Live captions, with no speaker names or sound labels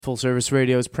Full Service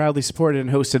Radio is proudly supported and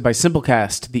hosted by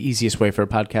Simplecast, the easiest way for a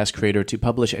podcast creator to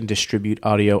publish and distribute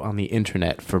audio on the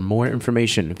internet. For more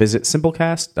information, visit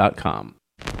simplecast.com.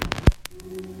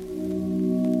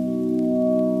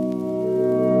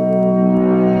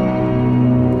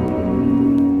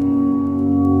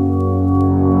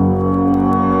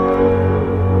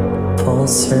 Full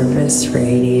Service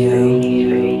Radio.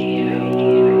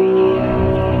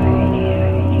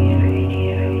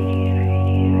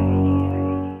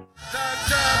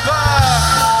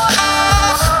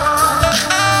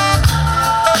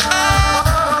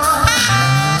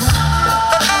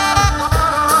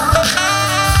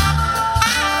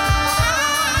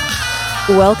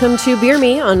 Welcome to Beer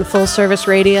Me on Full Service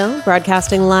Radio,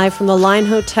 broadcasting live from the Line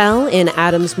Hotel in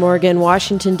Adams Morgan,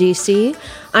 Washington, D.C.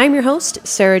 I'm your host,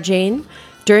 Sarah Jane.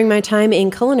 During my time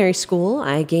in culinary school,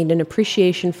 I gained an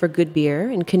appreciation for good beer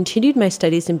and continued my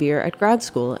studies in beer at grad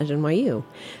school at NYU.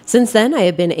 Since then, I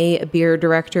have been a beer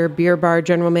director, beer bar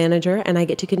general manager, and I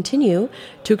get to continue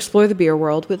to explore the beer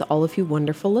world with all of you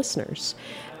wonderful listeners.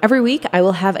 Every week, I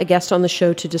will have a guest on the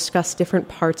show to discuss different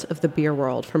parts of the beer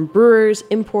world, from brewers,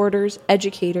 importers,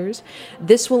 educators.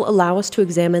 This will allow us to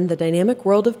examine the dynamic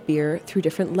world of beer through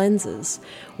different lenses.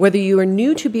 Whether you are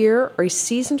new to beer or a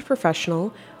seasoned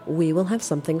professional, we will have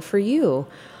something for you.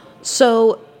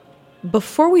 So,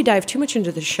 before we dive too much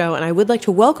into the show, and I would like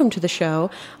to welcome to the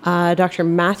show Dr.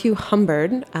 Matthew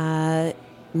Humbard,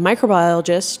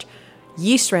 microbiologist,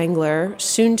 yeast wrangler,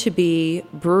 soon-to-be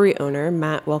brewery owner.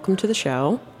 Matt, welcome to the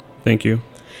show. Thank you.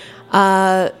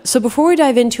 So before we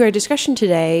dive into our discussion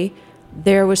today,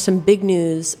 there was some big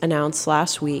news announced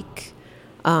last week.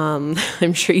 I'm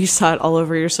sure you saw it all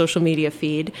over your social media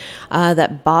feed,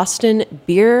 that Boston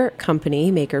Beer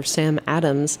Company, maker of Sam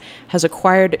Adams, has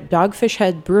acquired Dogfish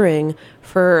Head Brewing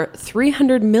for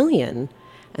 $300 million,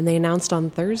 and they announced on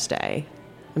Thursday.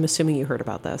 I'm assuming you heard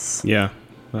about this. Yeah.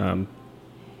 I'm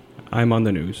on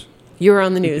the news. You were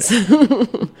on the news.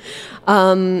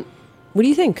 What do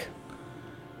you think?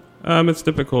 It's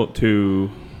difficult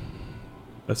to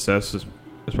assess, as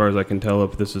far as I can tell,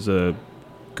 if this is a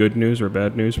good news or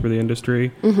bad news for the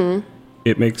industry. Mm-hmm.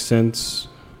 It makes sense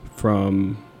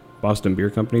from Boston Beer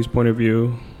Company's point of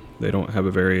view. They don't have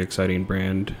a very exciting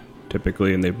brand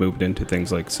typically, and they've moved into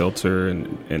things like seltzer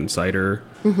and cider.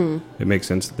 Mm-hmm. It makes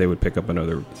sense that they would pick up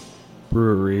another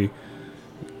brewery.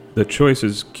 The choice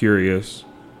is curious.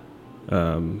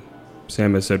 Sam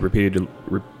has said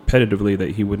repetitively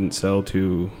that he wouldn't sell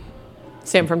to...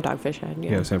 Sam from Dogfish Head,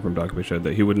 yeah. Yeah, Sam from Dogfish Head,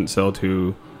 that he wouldn't sell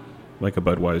to like a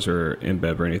Budweiser,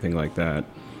 InBev, or anything like that.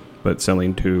 But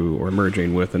selling to or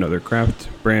merging with another craft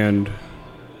brand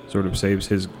sort of saves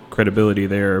his credibility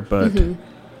there. But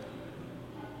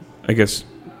I guess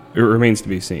it remains to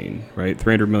be seen, right?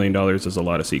 $300 million is a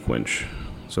lot of sequence,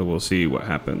 so we'll see what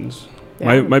happens.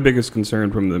 Yeah. My biggest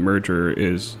concern from the merger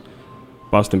is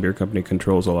Boston Beer Company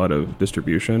controls a lot of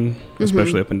distribution,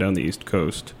 especially up and down the East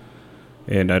Coast.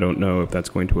 And I don't know if that's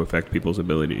going to affect people's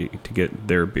ability to get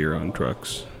their beer on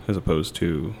trucks as opposed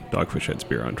to Dogfish Head's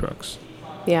beer on trucks.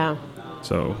 Yeah.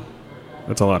 So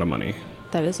that's a lot of money.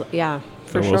 That is, yeah,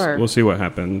 for so sure. We'll see what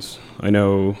happens. I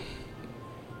know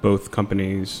both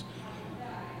companies,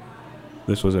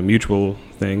 this was a mutual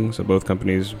thing, so both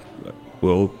companies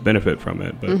will benefit from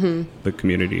it, but the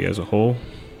community as a whole,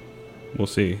 we'll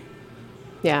see.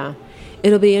 Yeah.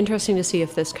 It'll be interesting to see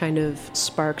if this kind of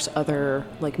sparks other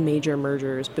like major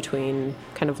mergers between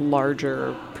kind of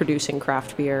larger producing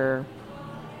craft beer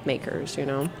makers, you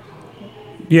know?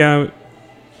 Yeah,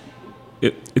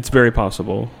 it's very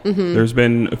possible. There's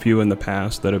been a few in the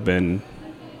past that have been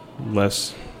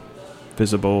less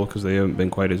visible because they haven't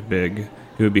been quite as big.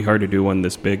 It would be hard to do one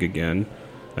this big again,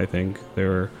 I think.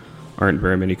 There aren't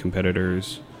very many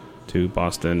competitors to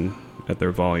Boston at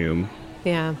their volume.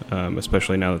 Yeah.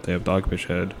 Especially now that they have Dogfish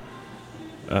Head.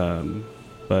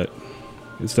 But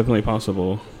it's definitely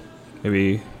possible.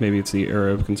 Maybe it's the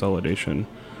era of consolidation.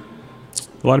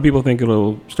 A lot of people think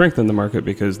it'll strengthen the market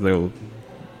because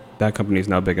that company is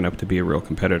now big enough to be a real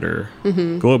competitor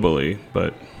globally,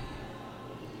 but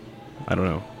I don't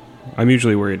know. I'm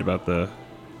usually worried about the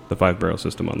 5-barrel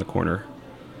system on the corner.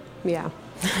 Yeah.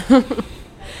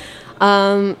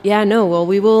 Well,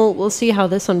 we'll see how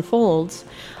this unfolds.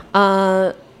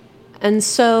 And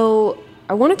so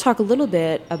I want to talk a little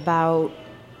bit about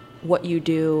what you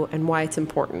do and why it's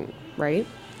important, right?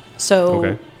 So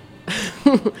okay.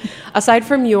 Aside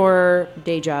from your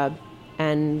day job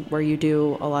and where you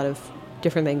do a lot of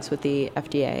different things with the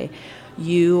FDA,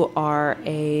 you are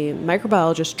a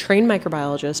microbiologist, trained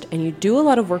microbiologist, and you do a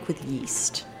lot of work with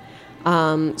yeast.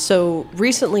 So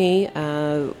recently,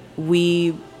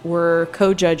 we were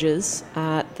co-judges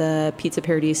at at the Pizza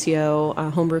Paradiso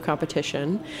homebrew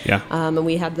competition. Yeah. And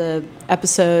we had the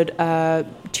episode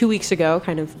 2 weeks ago,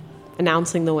 kind of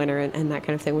announcing the winner and that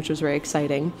kind of thing, which was very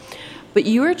exciting. But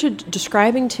you were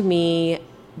describing to me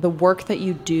the work that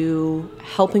you do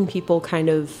helping people kind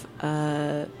of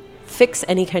fix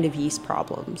any kind of yeast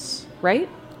problems, right?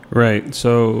 Right.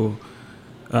 So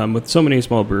with so many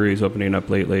small breweries opening up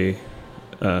lately,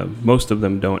 most of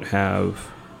them don't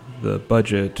have the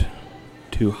budget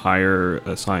to hire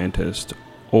a scientist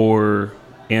or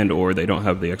they don't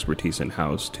have the expertise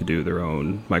in-house to do their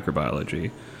own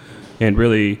microbiology. And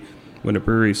really, when a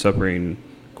brewery is suffering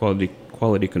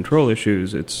quality control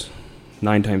issues, it's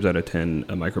 9 times out of 10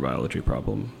 a microbiology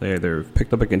problem. They either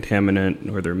picked up a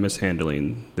contaminant or they're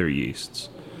mishandling their yeasts.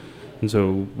 And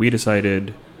so we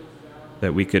decided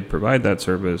that we could provide that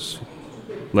service,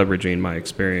 leveraging my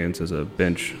experience as a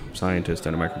bench scientist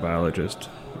and a microbiologist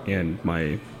and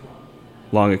my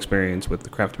long experience with the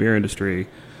craft beer industry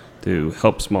to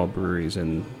help small breweries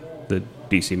in the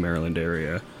DC, Maryland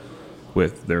area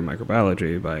with their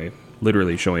microbiology by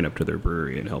literally showing up to their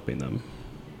brewery and helping them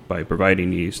by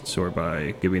providing yeasts or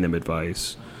by giving them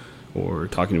advice or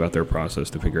talking about their process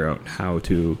to figure out how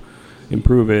to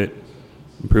improve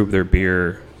their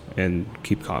beer, and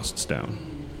keep costs down.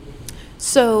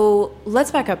 So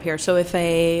let's back up here. So if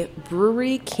a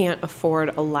brewery can't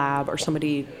afford a lab or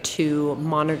somebody to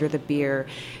monitor the beer,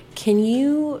 can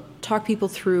you talk people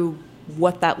through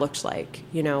what that looks like?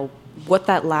 You know, what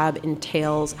that lab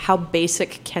entails, how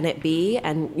basic can it be,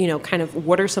 and, you know, kind of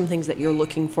what are some things that you're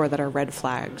looking for that are red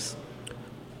flags?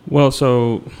 Well,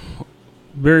 so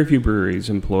very few breweries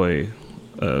employ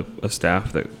a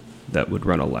staff that would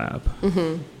run a lab.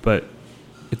 Mm-hmm. But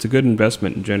it's a good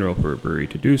investment in general for a brewery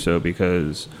to do so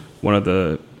because one of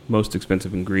the most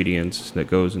expensive ingredients that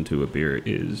goes into a beer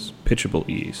is pitchable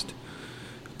yeast.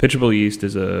 Pitchable yeast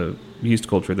is a yeast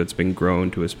culture that's been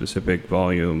grown to a specific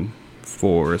volume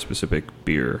for a specific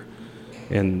beer.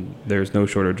 And there's no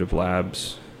shortage of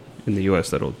labs in the U.S.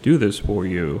 that'll do this for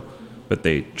you, but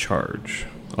they charge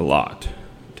a lot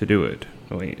to do it.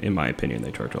 Well, in my opinion,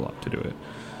 they charge a lot to do it.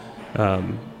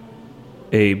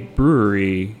 A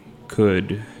brewery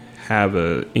could have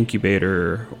an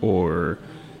incubator or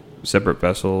separate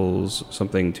vessels,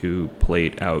 something to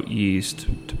plate out yeast,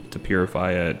 to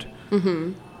purify it,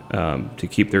 to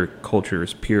keep their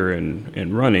cultures pure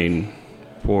and running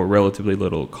for relatively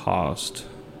little cost.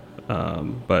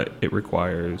 But it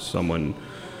requires someone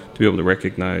to be able to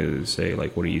recognize, say,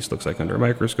 like what a yeast looks like under a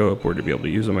microscope, or to be able to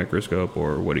use a microscope,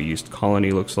 or what a yeast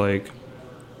colony looks like,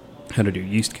 how to do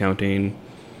yeast counting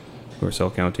or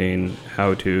cell counting,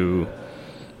 how to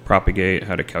propagate,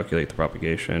 how to calculate the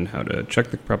propagation, how to check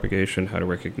the propagation, how to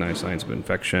recognize signs of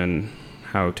infection,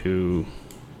 how to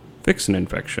fix an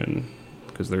infection,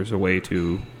 because there's a way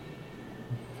to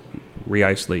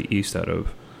re-isolate yeast out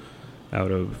of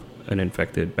an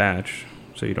infected batch,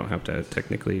 so you don't have to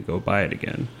technically go buy it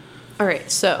again. All right,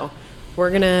 so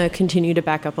we're going to continue to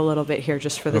back up a little bit here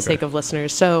just for the sake of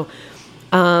listeners. So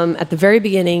at the very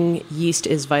beginning, yeast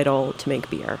is vital to make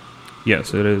beer.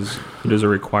 Yes, it is. It is a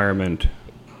requirement.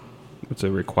 It's a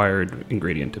required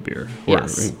ingredient to beer, or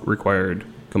yes, a required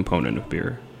component of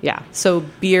beer. Yeah. So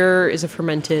beer is a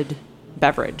fermented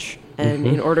beverage, and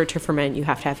in order to ferment, you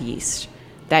have to have yeast.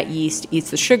 That yeast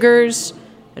eats the sugars,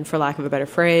 and for lack of a better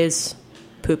phrase,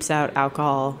 poops out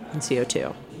alcohol and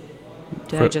CO2.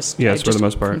 Yes, for the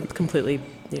most part. Completely,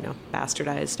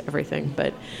 bastardized everything,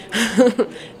 but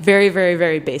very, very,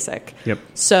 very basic. Yep.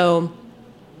 So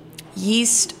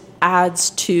yeast adds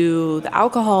to the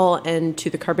alcohol and to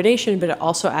the carbonation, but it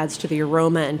also adds to the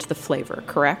aroma and to the flavor,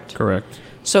 correct? Correct.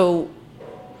 So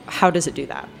how does it do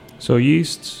that? So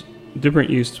different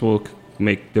yeasts will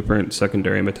make different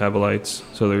secondary metabolites.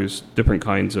 So there's different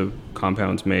kinds of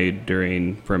compounds made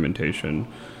during fermentation.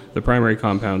 The primary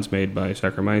compounds made by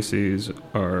Saccharomyces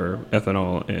are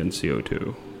ethanol and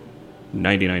CO2.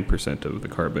 99% of the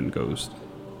carbon goes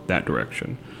that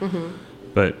direction.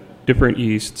 But different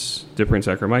yeasts, different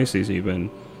Saccharomyces even,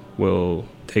 will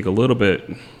take a little bit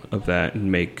of that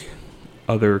and make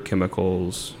other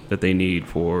chemicals that they need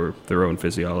for their own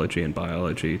physiology and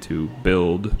biology to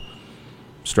build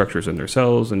structures in their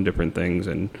cells and different things,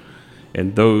 and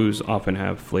those often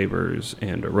have flavors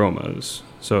and aromas.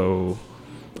 So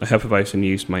a Hefeweizen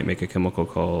yeast might make a chemical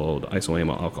called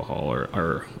isoamyl alcohol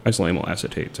or isoamyl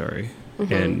acetate,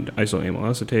 and isoamyl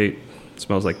acetate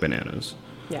smells like bananas.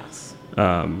 Yes.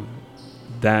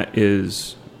 That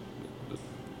is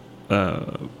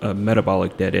a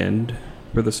metabolic dead end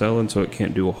for the cell, and so it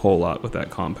can't do a whole lot with that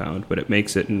compound, but it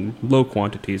makes it in low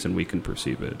quantities and we can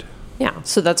perceive it. Yeah,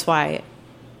 so that's why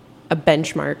a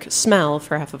benchmark smell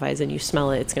for Hefeweizen, you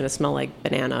smell it, it's going to smell like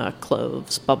banana,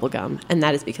 cloves, bubblegum, and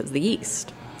that is because of the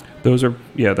yeast.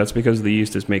 That's because the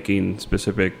yeast is making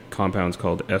specific compounds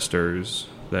called esters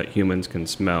that humans can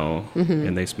smell,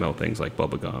 and they smell things like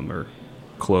bubblegum or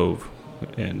clove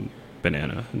and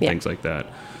banana and things like that.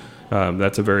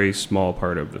 That's a very small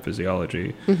part of the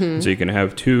physiology. So you can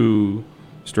have two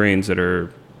strains that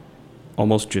are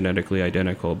almost genetically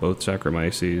identical, both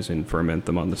Saccharomyces, and ferment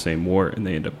them on the same wort, and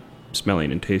they end up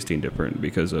smelling and tasting different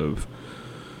because of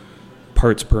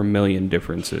parts per million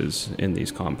differences in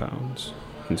these compounds.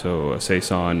 And so a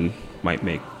Saison might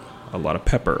make a lot of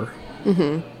pepper,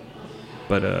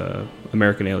 but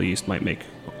American ale yeast might make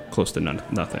close to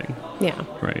nothing. Yeah.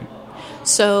 Right.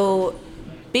 So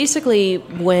basically,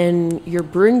 when you're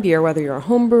brewing beer, whether you're a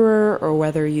home brewer or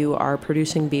whether you are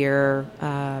producing beer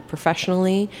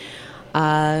professionally,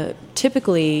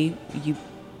 typically you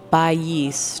buy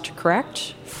yeast,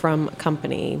 correct, from a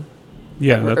company.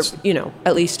 Yeah, that's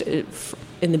at least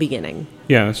in the beginning.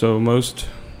 Yeah, so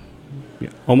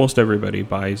almost everybody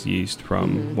buys yeast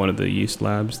from one of the yeast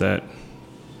labs that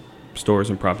stores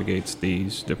and propagates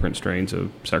these different strains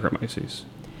of Saccharomyces.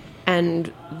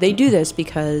 And they do this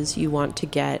because you want to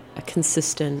get a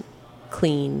consistent,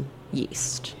 clean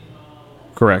yeast.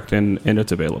 Correct, and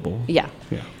it's available. Yeah.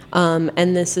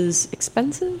 And this is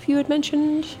expensive, you had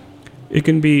mentioned? It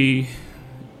can be,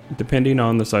 depending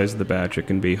on the size of the batch, it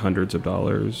can be hundreds of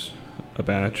dollars a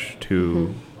batch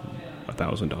to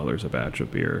 $1,000 a batch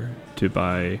of beer to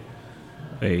buy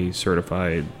a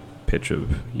certified pitch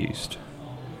of yeast.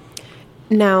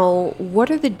 Now, what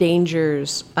are the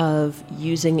dangers of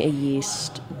using a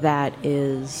yeast that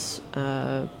is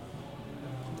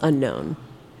unknown?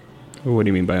 What do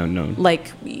you mean by unknown?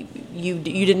 Like, you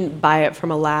didn't buy it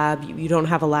from a lab, you don't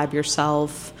have a lab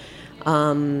yourself.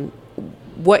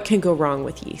 What can go wrong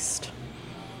with yeast?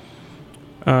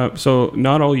 So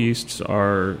not all yeasts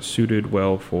are suited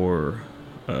well for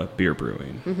beer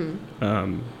brewing.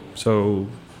 So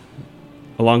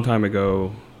a long time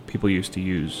ago, people used to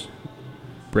use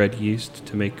bread yeast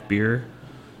to make beer,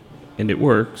 and it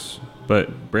works,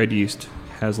 but bread yeast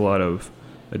has a lot of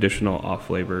additional off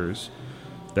flavors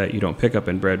that you don't pick up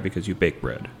in bread because you bake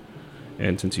bread.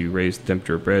 And since you raise the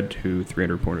temperature of bread to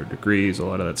 300, 400 degrees, a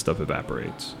lot of that stuff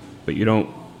evaporates. But you don't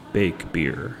bake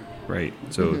beer, right?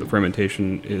 So the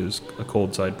fermentation is a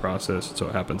cold side process, so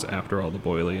it happens after all the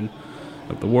boiling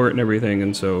of the wort and everything,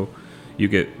 and so you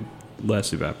get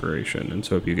less evaporation. And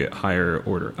so if you get higher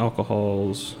order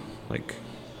alcohols, like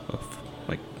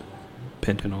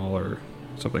pentanol or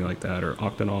something like that, or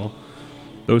octanol,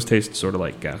 those taste sort of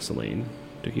like gasoline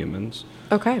to humans.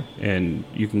 Okay. And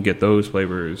you can get those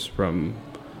flavors from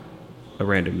a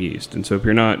random yeast. And so if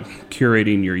you're not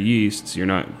curating your yeasts, you're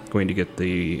not going to get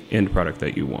the end product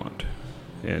that you want.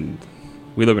 And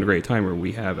we live in a great time where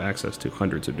we have access to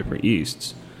hundreds of different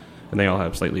yeasts, and they all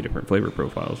have slightly different flavor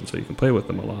profiles, and so you can play with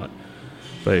them a lot.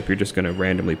 But if you're just going to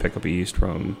randomly pick up a yeast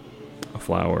from a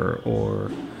flour or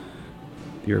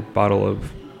your bottle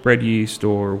of bread yeast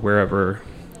or wherever,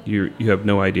 you have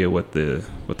no idea what the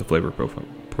flavor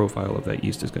profile of that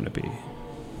yeast is going to be.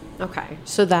 Okay,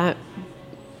 so that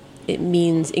it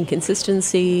means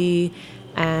inconsistency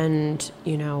and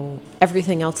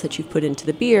everything else that you've put into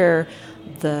the beer,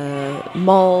 the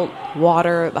malt,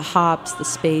 water, the hops, the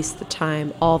space, the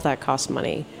time, all of that costs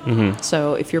money.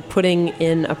 So if you're putting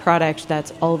in a product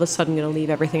that's all of a sudden going to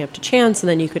leave everything up to chance, and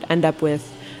then you could end up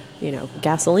with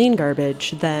gasoline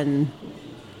garbage, then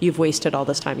you've wasted all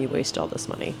this time, you've wasted all this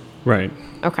money. Right.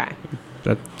 Okay.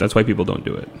 That's why people don't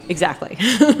do it. Exactly.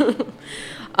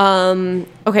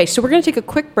 Okay, so we're going to take a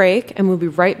quick break, and we'll be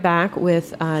right back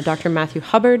with Dr. Matthew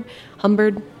Humbard.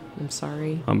 Humbard,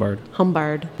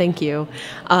 thank you.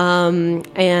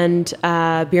 And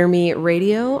Beer Me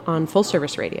Radio on Full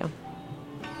Service Radio.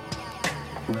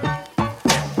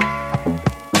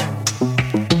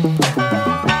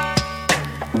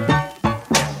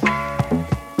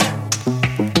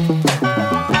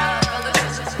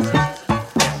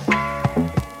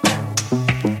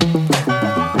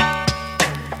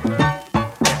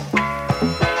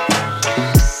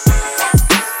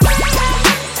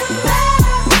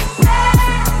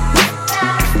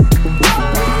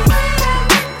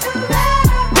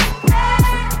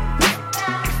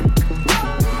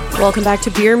 Welcome back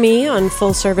to Beer Me on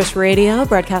Full Service Radio,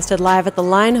 broadcasted live at the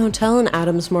Line Hotel in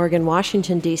Adams Morgan,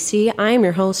 Washington, D.C. I am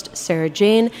your host, Sarah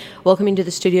Jane. Welcoming to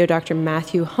the studio Dr.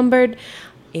 Matthew Humbard,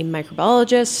 a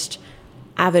microbiologist,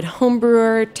 avid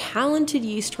homebrewer, talented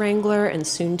yeast wrangler, and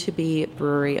soon-to-be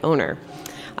brewery owner.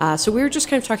 So we were just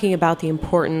kind of talking about the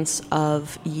importance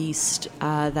of yeast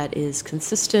that is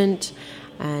consistent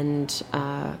and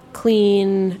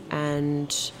clean,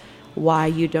 and why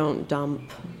you don't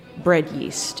dump bread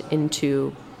yeast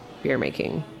into beer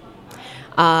making.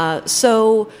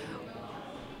 So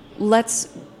let's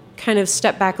kind of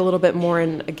step back a little bit more.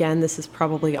 And again, this is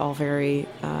probably all very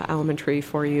elementary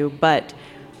for you, but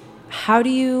how do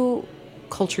you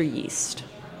culture yeast?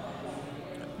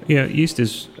 Yeah, yeast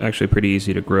is actually pretty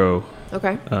easy to grow.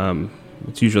 Okay.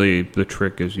 It's usually, the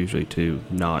trick is usually to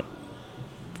not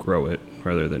grow it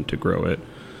rather than to grow it.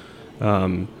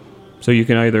 So you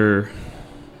can either,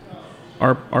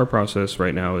 our process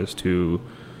right now is to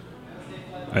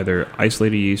either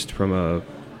isolate a yeast from a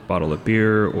bottle of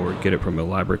beer or get it from a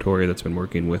laboratory that's been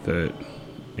working with it,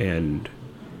 and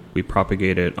we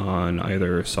propagate it on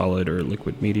either solid or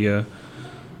liquid media.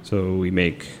 So we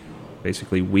make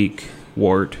basically weak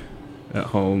wort at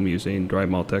home using dry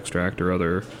malt extract or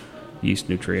other yeast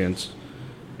nutrients,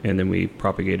 and then we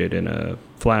propagate it in a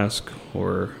flask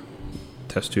or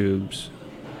test tubes.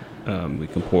 We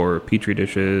can pour petri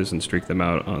dishes and streak them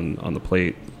out on the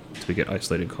plate to get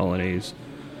isolated colonies.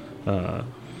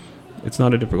 It's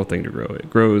not a difficult thing to grow. It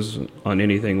grows on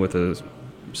anything with a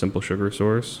simple sugar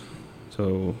source.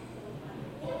 So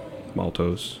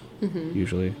maltose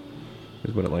usually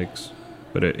is what it likes.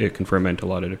 But it can ferment a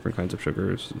lot of different kinds of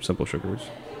sugars, simple sugars.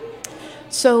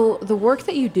 So the work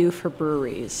that you do for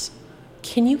breweries,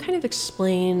 can you kind of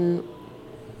explain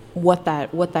what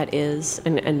that is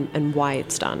and why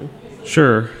it's done?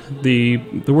 Sure. The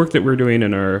work that we're doing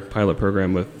in our pilot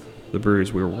program with the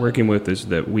breweries we're working with is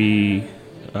that we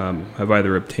have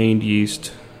either obtained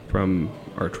yeast from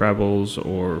our travels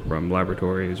or from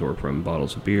laboratories or from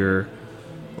bottles of beer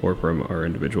or from our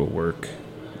individual work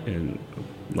in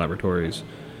laboratories,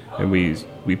 and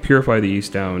we purify the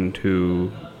yeast down to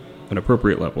an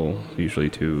appropriate level, usually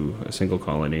to a single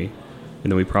colony,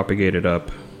 and then we propagate it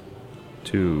up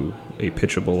to a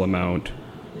pitchable amount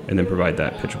and then provide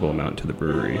that pitchable amount to the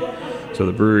brewery. So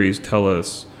the breweries tell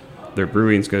us their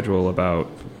brewing schedule about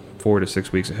 4 to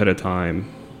 6 weeks ahead of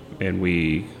time, and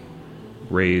we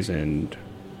raise and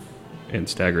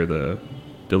stagger the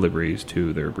deliveries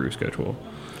to their brew schedule.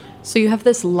 So you have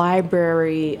this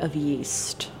library of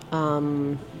yeast,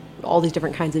 all these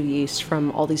different kinds of yeast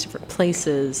from all these different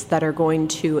places that are going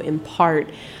to impart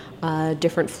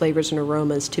different flavors and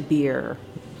aromas to beer.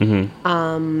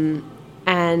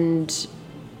 And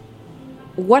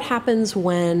what happens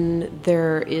when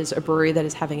there is a brewery that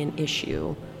is having an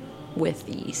issue with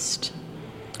yeast?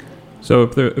 So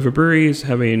if a brewery is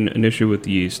having an issue with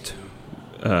yeast,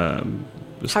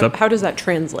 How does that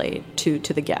translate to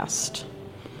the guest?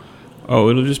 Oh,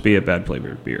 it'll just be a bad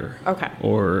flavored beer. Okay.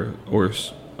 Or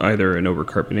either an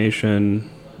overcarbonation,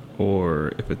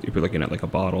 or if you're looking at like a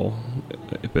bottle,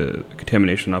 if a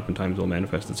contamination oftentimes will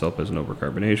manifest itself as an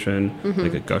overcarbonation,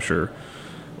 like a gusher,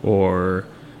 or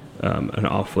an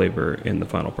off flavor in the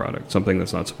final product, something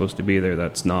that's not supposed to be there,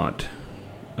 that's not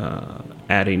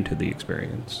adding to the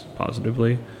experience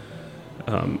positively.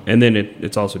 And then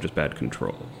it's also just bad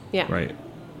control. Yeah. Right.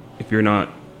 If you're not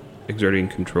exerting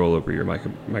control over your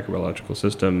microbiological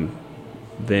system,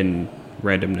 then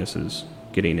randomness is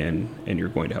getting in, and you're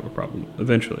going to have a problem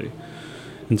eventually.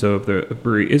 And so if the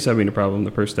brewery is having a problem,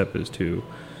 the first step is to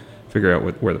figure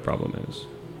out where the problem is,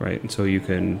 right? And so you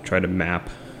can try to map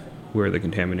where the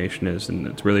contamination is, and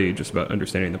it's really just about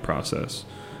understanding the process.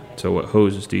 So what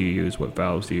hoses do you use? What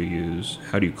valves do you use?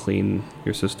 How do you clean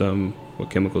your system? What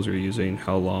chemicals are you using?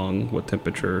 How long? What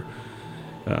temperature?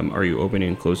 Are you opening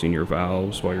and closing your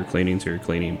valves while you're cleaning? So you're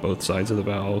cleaning both sides of the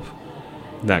valve,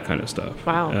 that kind of stuff.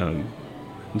 Wow.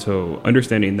 And so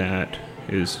understanding that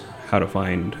is how to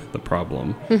find the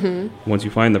problem. Once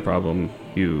you find the problem,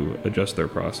 you adjust their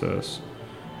process.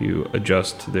 You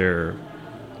adjust their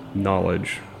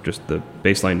knowledge, just the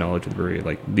baseline knowledge of the brewery.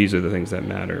 Like, these are the things that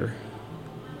matter.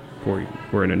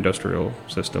 We're an industrial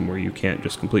system where you can't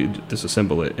just completely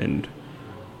disassemble it and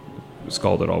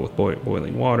scald it all with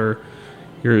boiling water.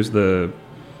 Here's the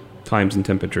times and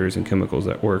temperatures and chemicals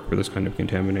that work for this kind of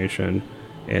contamination.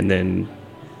 And then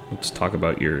let's talk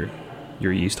about your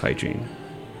yeast hygiene,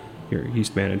 your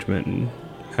yeast management, and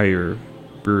how your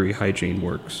brewery hygiene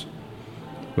works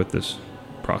with this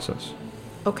process.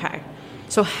 Okay.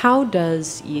 So how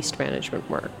does yeast management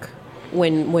work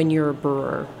when you're a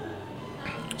brewer?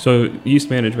 So yeast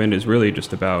management is really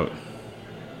just about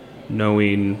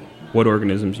knowing what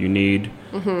organisms you need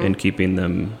and keeping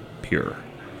them pure.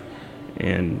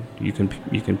 And you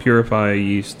can purify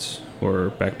yeasts or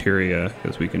bacteria,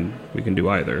 because we can do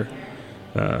either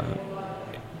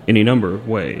any number of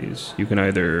ways. You can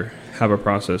either have a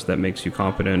process that makes you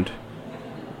confident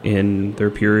in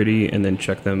their purity and then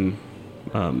check them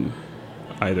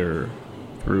either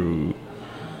through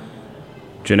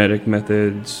genetic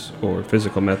methods or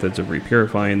physical methods of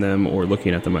repurifying them or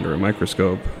looking at them under a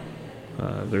microscope.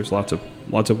 There's lots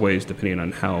of ways depending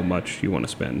on how much you want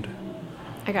to spend.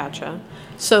 I gotcha.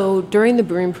 So during the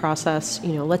brewing process,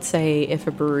 let's say if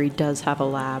a brewery does have a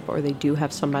lab or they do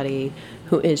have somebody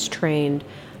who is trained,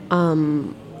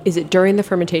 is it during the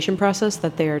fermentation process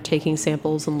that they are taking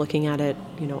samples and looking at it,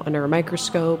 under a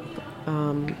microscope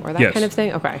or that Yes. kind of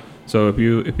thing? Okay. So if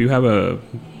you have a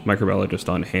microbiologist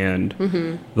on hand,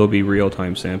 there'll be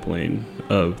real-time sampling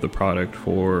of the product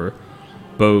for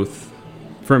both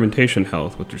fermentation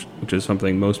health, which is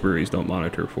something most breweries don't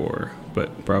monitor for,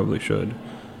 but probably should.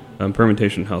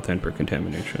 Fermentation health and for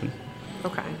contamination.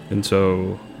 Okay. And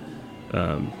so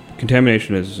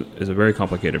contamination is a very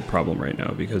complicated problem right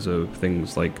now because of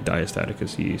things like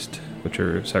diastaticus yeast, which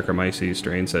are Saccharomyces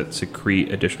strains that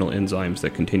secrete additional enzymes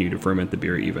that continue to ferment the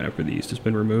beer even after the yeast has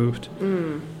been removed,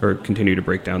 or continue to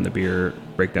break down the beer,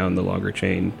 break down the longer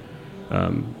chain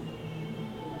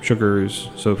sugars,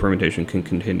 so fermentation can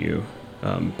continue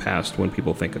past when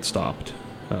people think it's stopped.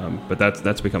 But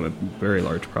that's become a very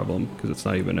large problem because it's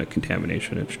not even a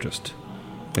contamination, it's just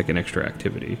like an extra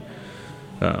activity.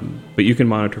 But you can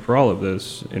monitor for all of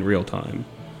this in real time.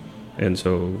 And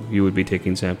so you would be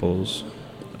taking samples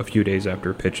a few days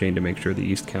after pitching to make sure the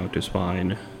yeast count is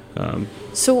fine.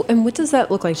 So, and what does that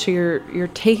look like? So you're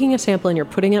taking a sample and you're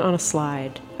putting it on a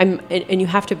slide. And you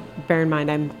have to bear in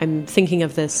mind, I'm thinking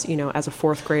of this, as a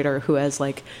fourth grader who has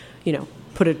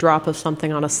put a drop of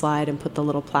something on a slide and put the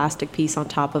little plastic piece on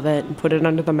top of it and put it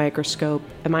under the microscope.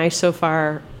 Am I so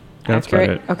far accurate? That's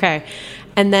right. Okay.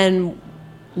 And then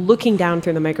looking down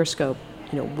through the microscope,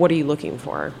 what are you looking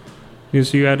for?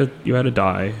 So you add a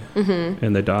dye,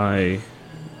 and the dye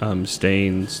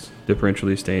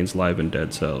differentially stains live and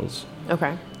dead cells.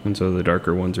 Okay. And so the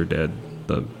darker ones are dead,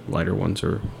 the lighter ones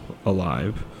are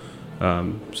alive.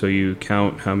 So you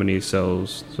count how many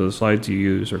cells. So the slides you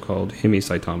use are called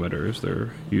hemicytometers. They're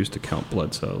used to count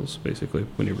blood cells, basically.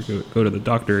 Whenever you go to the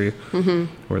doctor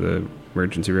or the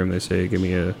emergency room, they say, give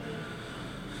me a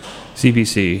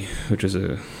CBC, which is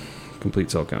a complete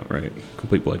cell count, right?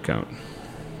 Complete blood count.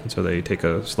 And so they take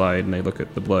a slide and they look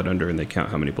at the blood under and they count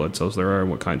how many blood cells there are and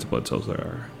what kinds of blood cells there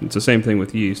are. It's the same thing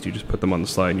with yeast. You just put them on the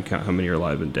slide and you count how many are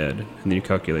alive and dead. And then you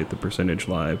calculate the percentage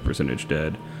live, percentage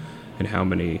dead, and how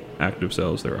many active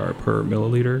cells there are per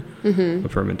milliliter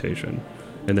of fermentation.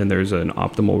 And then there's an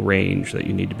optimal range that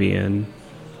you need to be in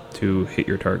to hit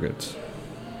your targets.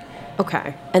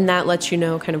 Okay. And that lets you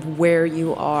know kind of where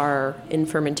you are in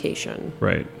fermentation.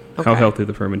 Right. Okay. How healthy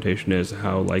the fermentation is,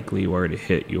 how likely you are to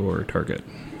hit your target.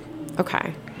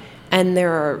 Okay. And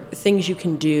there are things you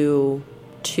can do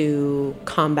to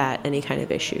combat any kind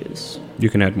of issues. You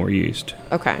can add more yeast.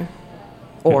 Okay.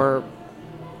 Or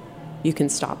you can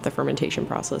stop the fermentation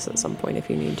process at some point if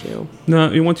you need to.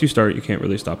 No, once you start, you can't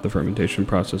really stop the fermentation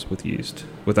process with yeast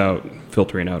without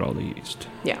filtering out all the yeast.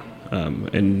 Yeah.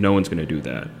 And no one's going to do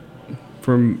that.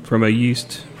 From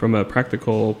a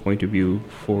practical point of view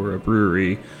for a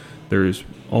brewery, there's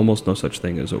almost no such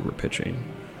thing as overpitching.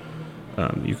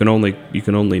 You can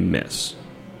only miss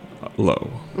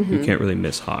low. You can't really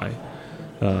miss high.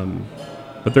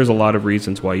 But there's a lot of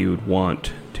reasons why you would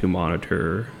want to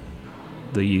monitor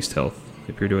the yeast health.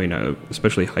 If you're doing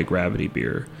especially high gravity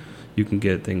beer, you can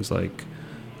get things like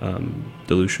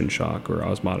dilution shock or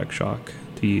osmotic shock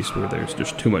to yeast where there's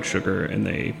just too much sugar and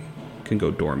they can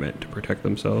go dormant to protect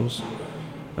themselves.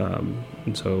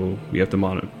 And so you have to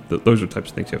monitor. Those are the types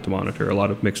of things you have to monitor. A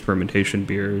lot of mixed fermentation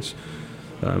beers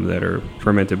that are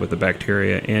fermented with the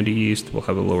bacteria and a yeast will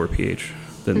have a lower pH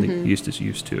than the yeast is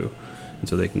used to. And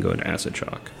so they can go into acid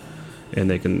shock. And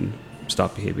they can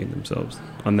stop behaving themselves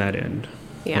on that end.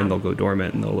 Yeah. And they'll go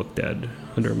dormant and they'll look dead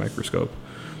under a microscope.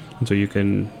 And so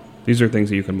these are things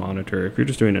that you can monitor. If you're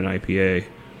just doing an IPA,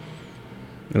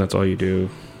 and that's all you do,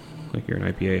 like you're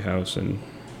an IPA house, and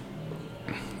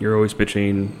you're always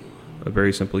pitching a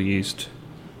very simple yeast,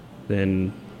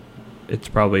 then it's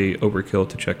probably overkill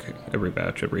to check every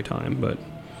batch every time. But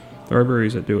there are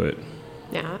breweries that do it.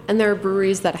 Yeah. And there are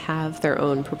breweries that have their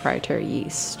own proprietary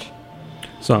yeast.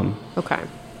 Some. Okay.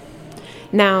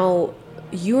 Now,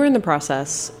 you are in the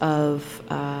process of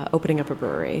opening up a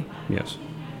brewery. Yes.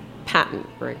 Patent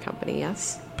Brewing Company,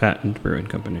 yes? Patent Brewing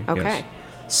Company. Okay. Yes.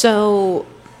 So,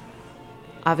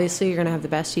 obviously, you're going to have the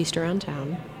best yeast around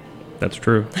town. That's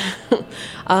true.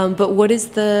 But what is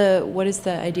the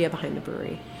idea behind the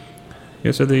brewery?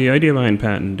 Yeah, so the idea behind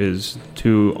Patent is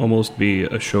to almost be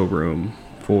a showroom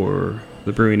for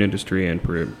the brewing industry and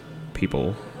for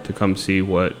people to come see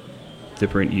what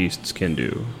different yeasts can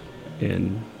do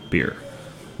in beer.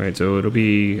 Right, so it'll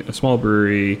be a small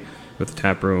brewery with a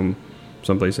tap room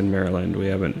someplace in Maryland. We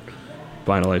haven't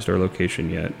finalized our location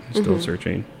yet. Still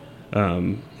searching.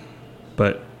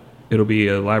 But it'll be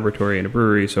a laboratory and a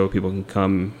brewery, so people can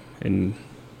come and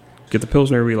get the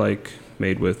Pilsner we like,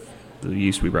 made with the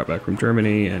yeast we brought back from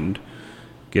Germany, and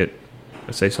get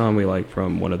a Saison we like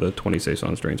from one of the 20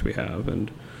 Saison strains we have.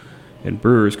 And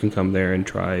brewers can come there and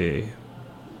try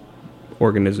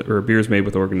beers made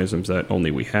with organisms that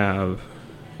only we have,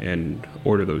 and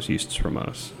order those yeasts from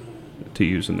us to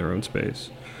use in their own space.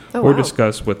 Or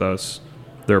discuss with us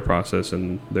their process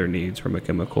and their needs from a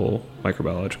chemical,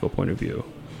 microbiological point of view.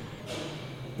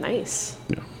 Nice.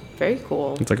 Yeah. Very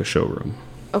cool. It's like a showroom.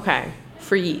 Okay.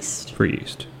 For yeast. For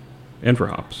yeast. And for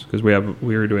hops, because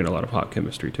we are doing a lot of hop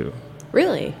chemistry too.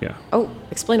 Really? Yeah. Oh,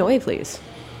 explain away, please.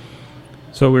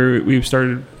 So we've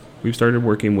started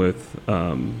working with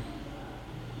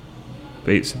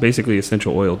basically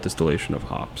essential oil distillation of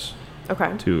hops.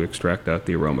 Okay. To extract out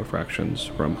the aroma fractions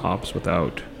from hops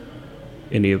without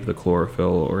any of the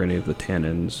chlorophyll or any of the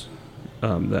tannins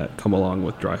that come along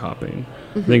with dry hopping.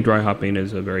 I think dry hopping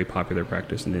is a very popular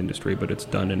practice in the industry, but it's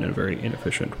done in a very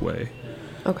inefficient way.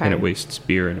 Okay. And it wastes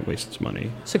beer and it wastes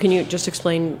money. So can you just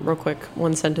explain real quick,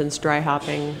 one sentence, dry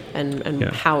hopping and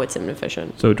how it's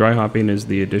inefficient? So dry hopping is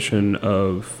the addition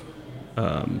of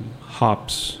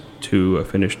hops to a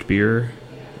finished beer.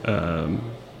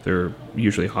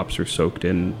 Usually hops are soaked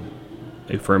in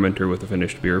a fermenter with a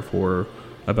finished beer for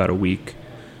about a week,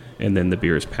 and then the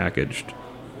beer is packaged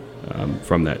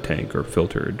from that tank, or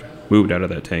moved out of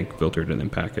that tank, filtered, and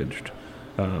then packaged.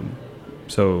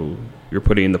 So you're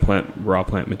putting the raw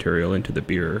plant material into the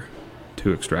beer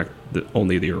to extract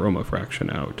only the aroma fraction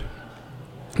out.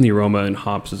 And the aroma in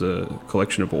hops is a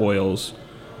collection of oils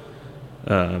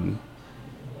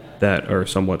that are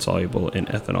somewhat soluble in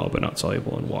ethanol, but not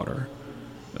soluble in water.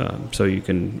 So you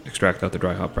can extract out the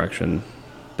dry hop fraction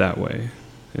that way.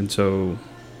 And so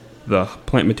the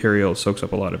plant material soaks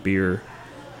up a lot of beer,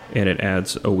 and it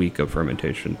adds a week of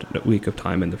fermentation, a week of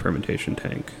time in the fermentation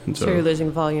tank. And so you're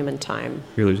losing volume and time.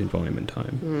 You're losing volume and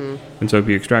time. And so if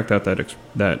you extract out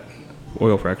that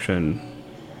oil fraction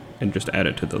and just add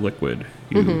it to the liquid,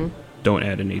 you don't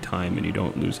add any time and you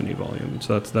don't lose any volume.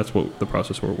 So that's what the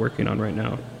process we're working on right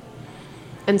now.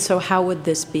 And so how would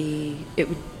this be?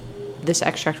 This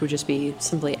extract would just be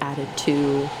simply added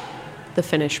to the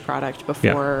finished product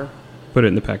before... Yeah. Put it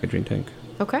in the packaging tank.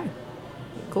 Okay.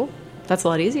 Cool. That's a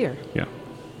lot easier. Yeah.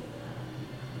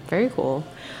 Very cool.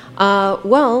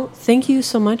 Well, thank you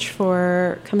so much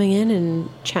for coming in and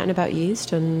chatting about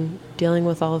yeast and dealing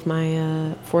with all of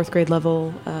my fourth grade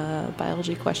level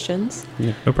biology questions.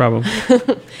 Yeah, no problem.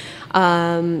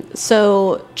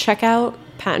 So check out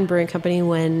Patent Brewing Company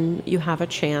when you have a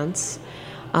chance.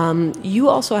 You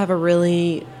also have a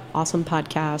really awesome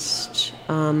podcast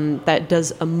that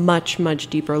does a much, much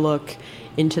deeper look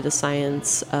into the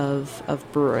science of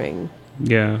brewing.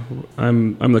 Yeah,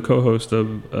 I'm the co-host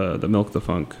of the Milk the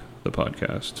Funk, the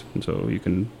podcast, and so you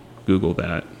can Google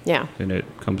that. Yeah, and it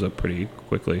comes up pretty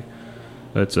quickly.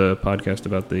 It's a podcast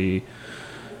about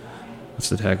what's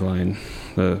the tagline?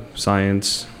 The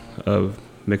science of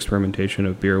mixed fermentation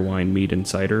of beer, wine, mead, and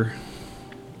cider.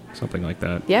 Something like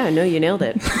that. Yeah, no, you nailed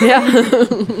it. Yeah.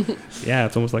 Yeah,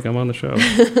 it's almost like I'm on the show.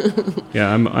 Yeah,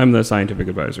 I'm the scientific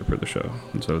advisor for the show.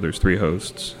 And so there's 3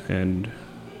 hosts, and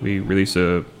we release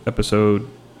a episode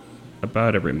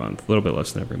about every month, a little bit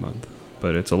less than every month,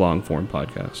 but it's a long form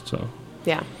podcast. So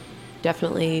yeah,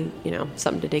 definitely,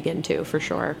 something to dig into for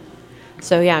sure.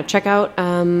 So yeah, check out,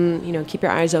 keep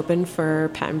your eyes open for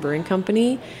Patent Brewing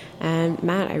Company. And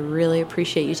Matt, I really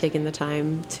appreciate you taking the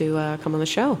time to come on the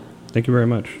show. Thank you very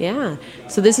much. Yeah.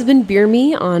 So this has been Beer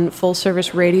Me on Full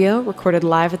Service Radio, recorded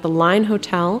live at the Line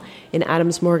Hotel in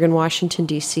Adams Morgan, Washington,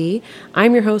 D.C.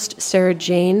 I'm your host, Sarah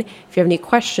Jane. If you have any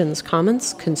questions,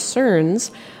 comments,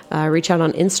 concerns, reach out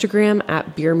on Instagram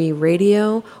at Beer Me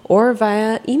Radio or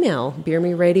via email,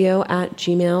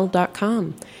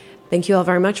 beermeradio@gmail.com. Thank you all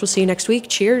very much. We'll see you next week.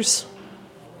 Cheers.